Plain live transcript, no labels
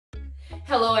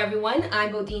Hello everyone,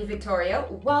 I'm Bodine Victoria.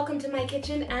 Welcome to my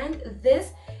kitchen and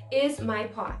this is my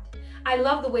pot. I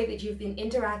love the way that you've been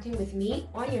interacting with me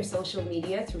on your social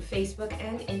media through Facebook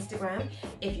and Instagram.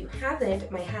 If you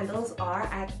haven't, my handles are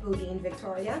at Bodine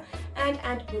Victoria and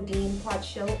at BodinePot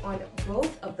Show on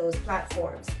both of those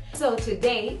platforms. So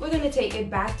today we're going to take it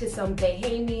back to some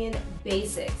Bahamian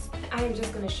basics. I am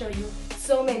just going to show you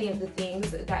so many of the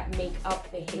things that make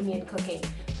up Bahamian cooking,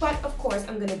 but of course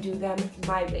I'm going to do them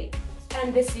my way.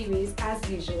 And this series, as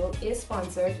usual, is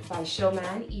sponsored by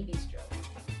Showman E-Bistro.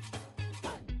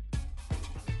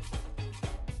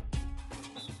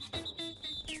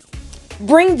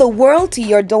 Bring the world to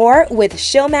your door with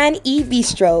Showman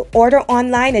E-Bistro. Order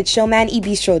online at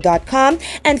showmanebistro.com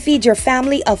and feed your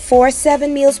family of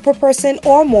 4-7 meals per person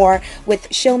or more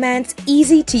with Showman's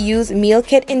easy-to-use meal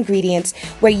kit ingredients,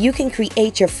 where you can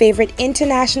create your favorite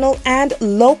international and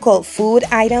local food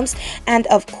items. And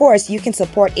of course, you can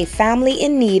support a family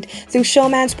in need through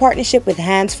Showman's partnership with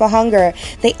Hands for Hunger.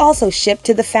 They also ship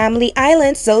to the Family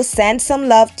Island, so send some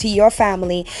love to your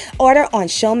family. Order on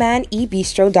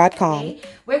showmanebistro.com.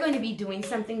 We're going to be doing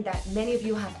something that many of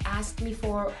you have asked me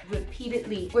for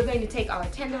repeatedly. We're going to take our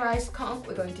tenderized conch,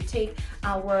 we're going to take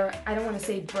our, I don't want to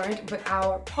say burnt, but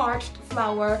our parched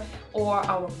flour or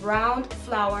our browned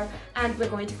flour, and we're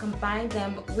going to combine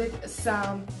them with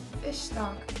some fish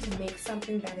stock to make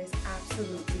something that is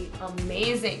absolutely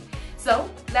amazing. So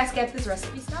let's get this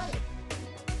recipe started.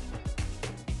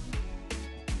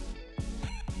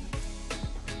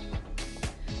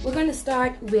 We're going to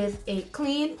start with a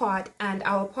clean pot, and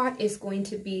our pot is going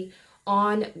to be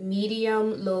on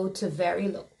medium low to very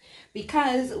low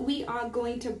because we are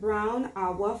going to brown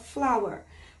our flour.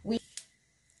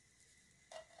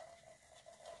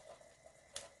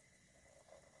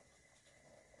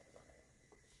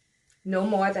 No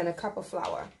more than a cup of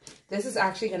flour. This is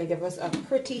actually going to give us a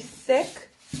pretty thick,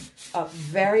 a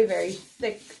very, very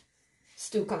thick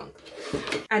stew conch.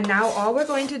 And now all we're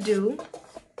going to do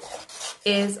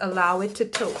is allow it to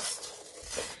toast.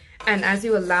 And as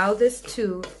you allow this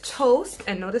to toast,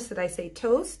 and notice that I say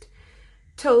toast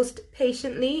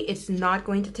patiently, it's not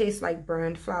going to taste like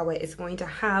burned flour. It's going to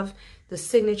have the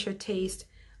signature taste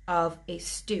of a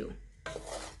stew.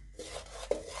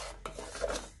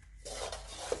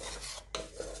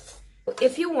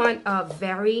 If you want a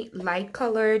very light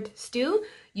colored stew,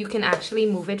 you can actually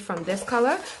move it from this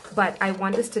color, but I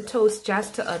want this to toast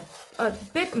just to a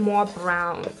bit more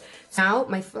brown. Now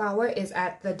my flour is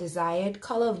at the desired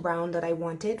color of brown that I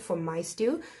wanted for my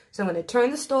stew. So I'm going to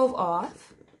turn the stove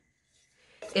off.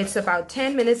 It's about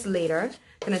 10 minutes later.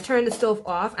 I'm going to turn the stove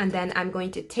off, and then I'm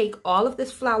going to take all of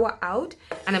this flour out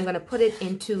and I'm going to put it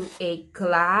into a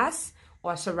glass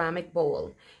or ceramic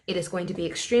bowl. It is going to be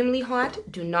extremely hot.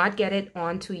 Do not get it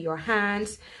onto your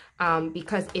hands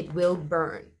because it will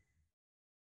burn.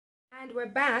 And we're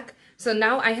back. So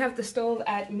now I have the stove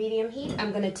at medium heat.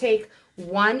 I'm going to take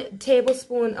 1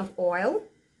 tablespoon of oil,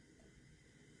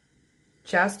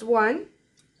 just 1.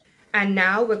 And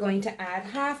now we're going to add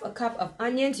half a cup of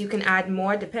onions. You can add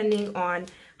more depending on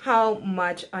how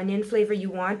much onion flavor you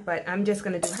want, but I'm just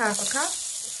going to do half a cup.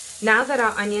 Now that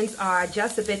our onions are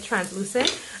just a bit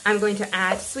translucent, I'm going to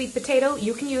add sweet potato.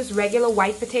 You can use regular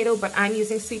white potato, but I'm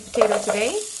using sweet potato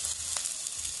today.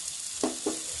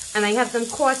 And I have them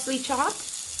coarsely chopped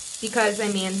because, I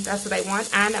mean, that's what I want.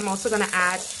 And I'm also going to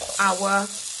add our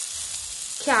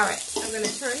carrots. I'm going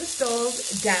to turn the stove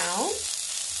down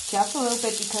just a little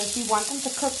bit because we want them to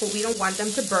cook, but we don't want them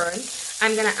to burn.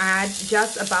 I'm going to add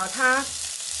just about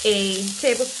half a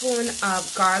tablespoon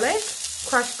of garlic,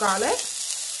 crushed garlic.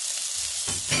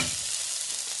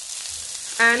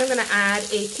 And I'm going to add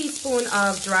a teaspoon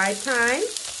of dried thyme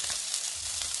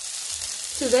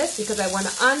to this because I want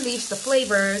to unleash the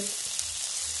flavors.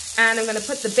 And I'm going to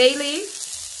put the bay leaf.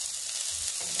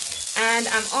 And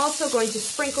I'm also going to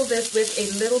sprinkle this with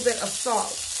a little bit of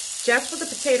salt, just for the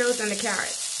potatoes and the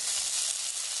carrots.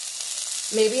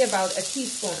 Maybe about a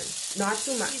teaspoon, not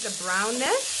too much. The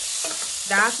brownness,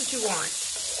 that's what you want.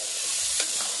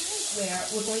 Where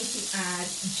we're going to add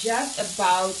just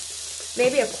about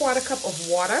maybe a 1/4 cup of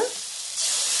water to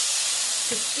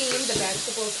steam the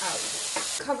vegetables out.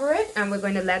 Cover it, and we're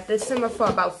going to let this simmer for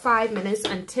about 5 minutes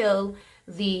until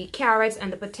the carrots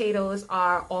and the potatoes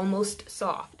are almost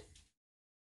soft.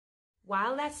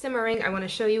 While that's simmering, I want to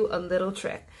show you a little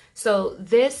trick. So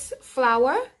this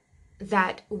flour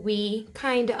that we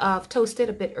kind of toasted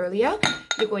a bit earlier,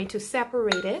 you're going to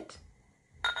separate it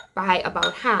by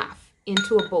about half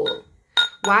into a bowl.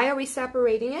 Why are we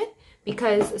separating it?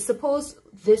 Because suppose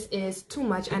this is too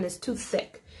much and it's too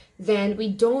thick, then we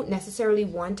don't necessarily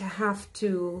want to have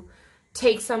to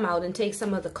take some out and take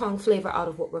some of the conch flavor out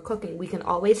of what we're cooking. We can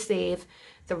always save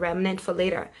the remnant for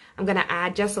later. I'm going to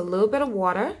add just a little bit of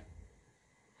water,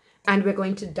 and we're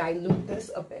going to dilute this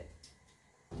a bit.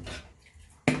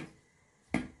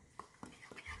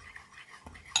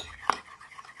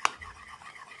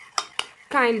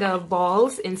 Kind of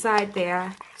balls inside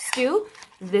their stew.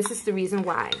 This is the reason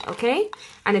why, okay?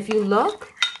 And if you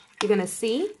look, you're going to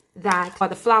see that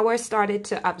the flour started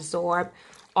to absorb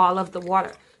all of the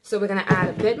water. So we're going to add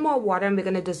a bit more water, and we're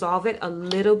going to dissolve it a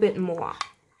little bit more.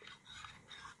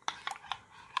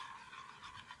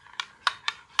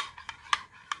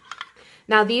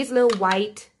 Now these little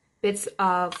white bits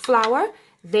of flour,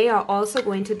 they are also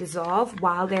going to dissolve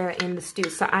while they're in the stew.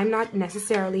 So I'm not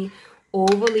necessarily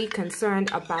overly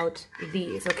concerned about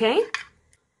these, okay?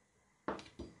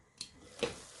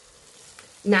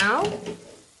 Now,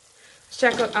 let's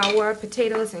check out our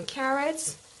potatoes and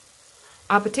carrots.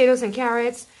 Our potatoes and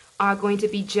carrots are going to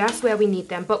be just where we need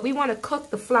them, but we want to cook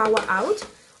the flour out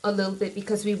a little bit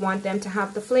because we want them to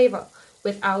have the flavor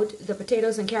without the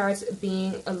potatoes and carrots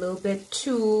being a little bit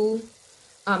too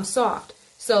soft.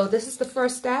 So this is the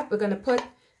first step. We're going to put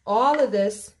all of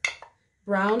this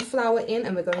brown flour in,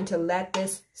 and we're going to let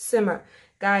this simmer.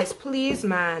 Guys, please,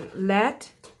 man,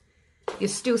 let your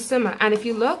stew simmer. And if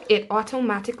you look, it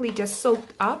automatically just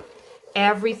soaked up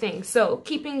everything. So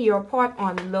keeping your pot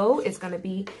on low is going to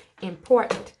be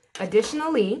important.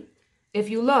 Additionally, if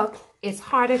you look, it's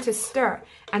harder to stir,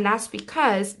 and that's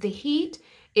because the heat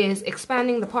is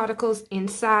expanding the particles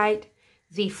inside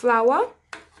the flour,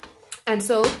 and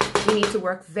so we need to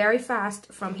work very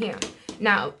fast from here.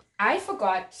 Now, I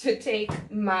forgot to take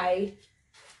my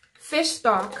fish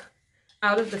stock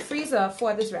out of the freezer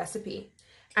for this recipe,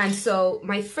 and so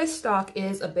my fish stock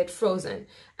is a bit frozen,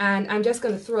 and I'm just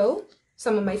going to throw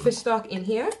some of my fish stock in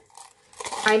here.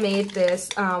 I made this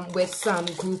with some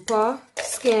grouper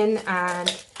skin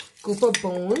and grouper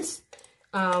bones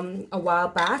a while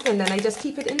back, and then I just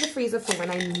keep it in the freezer for when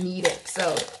I need it.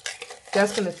 So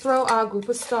just going to throw our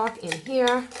grouper stock in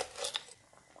here.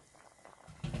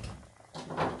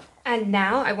 And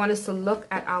now I want us to look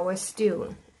at our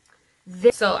stew.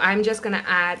 So I'm just going to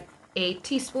add a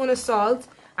teaspoon of salt.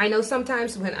 I know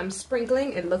sometimes when I'm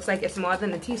sprinkling, it looks like it's more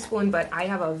than a teaspoon, but I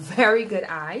have a very good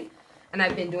eye, and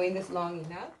I've been doing this long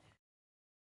enough.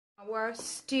 Our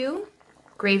stew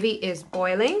gravy is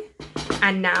boiling,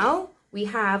 and now we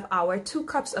have our 2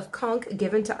 cups of conch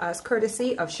given to us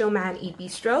courtesy of Showman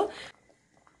E-Bistro.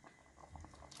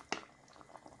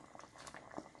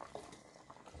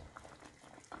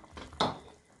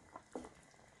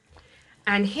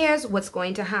 And here's what's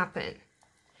going to happen.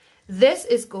 This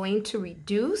is going to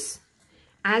reduce.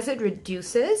 As it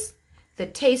reduces, the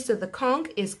taste of the conch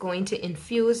is going to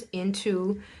infuse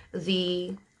into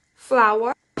the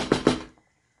flour.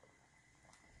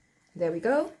 There we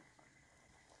go.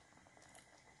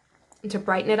 And to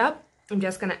brighten it up, I'm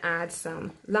just going to add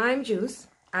some lime juice,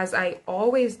 as I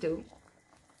always do.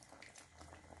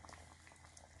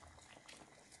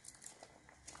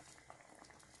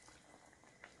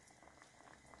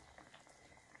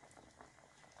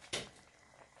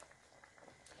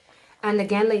 And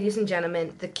again, ladies and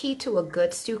gentlemen, the key to a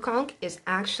good stew conch is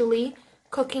actually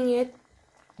cooking it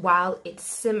while it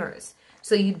simmers.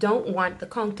 So you don't want the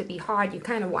conch to be hard. You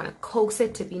kind of want to coax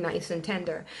it to be nice and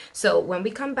tender. So when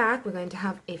we come back, we're going to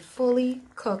have a fully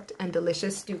cooked and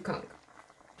delicious stew conch.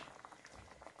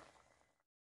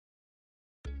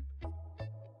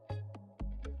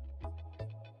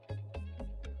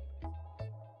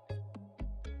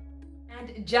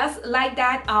 And just like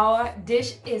that, our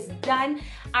dish is done.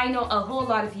 I know a whole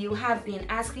lot of you have been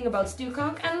asking about stew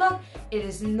conch, and look, it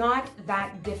is not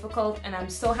that difficult, and I'm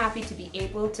so happy to be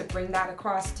able to bring that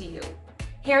across to you.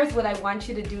 Here's what I want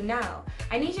you to do now.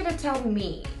 I need you to tell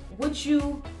me, would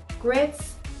you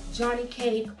grits, Johnny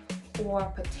cake, or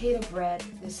potato bread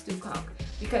this stew conch?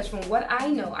 Because from what I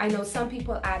know some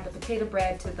people add the potato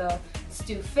bread to the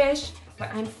stew fish,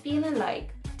 but I'm feeling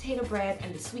like potato bread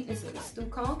and the sweetness of the stew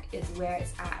conch is where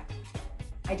it's at.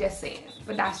 I just say it,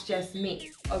 but that's just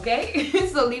me, okay?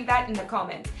 So leave that in the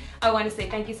comments. I want to say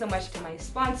thank you so much to my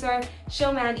sponsor,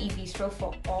 Showman E-Bistro,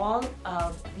 for all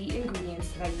of the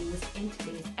ingredients that I used in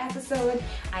today's episode.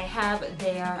 I have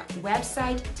their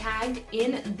website tagged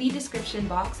in the description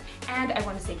box, and I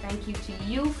want to say thank you to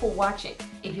you for watching.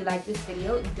 If you like this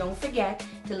video, don't forget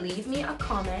to leave me a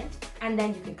comment, and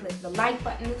then you can click the like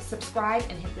button, subscribe,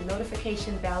 and hit the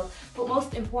notification bell. But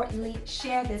most importantly,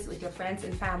 share this with your friends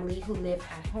and family who live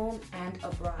at home and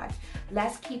abroad.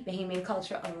 Let's keep Bahamian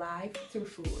culture alive through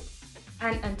food.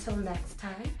 And until next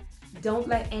time, don't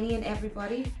let any and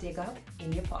everybody dig up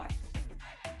in your pot.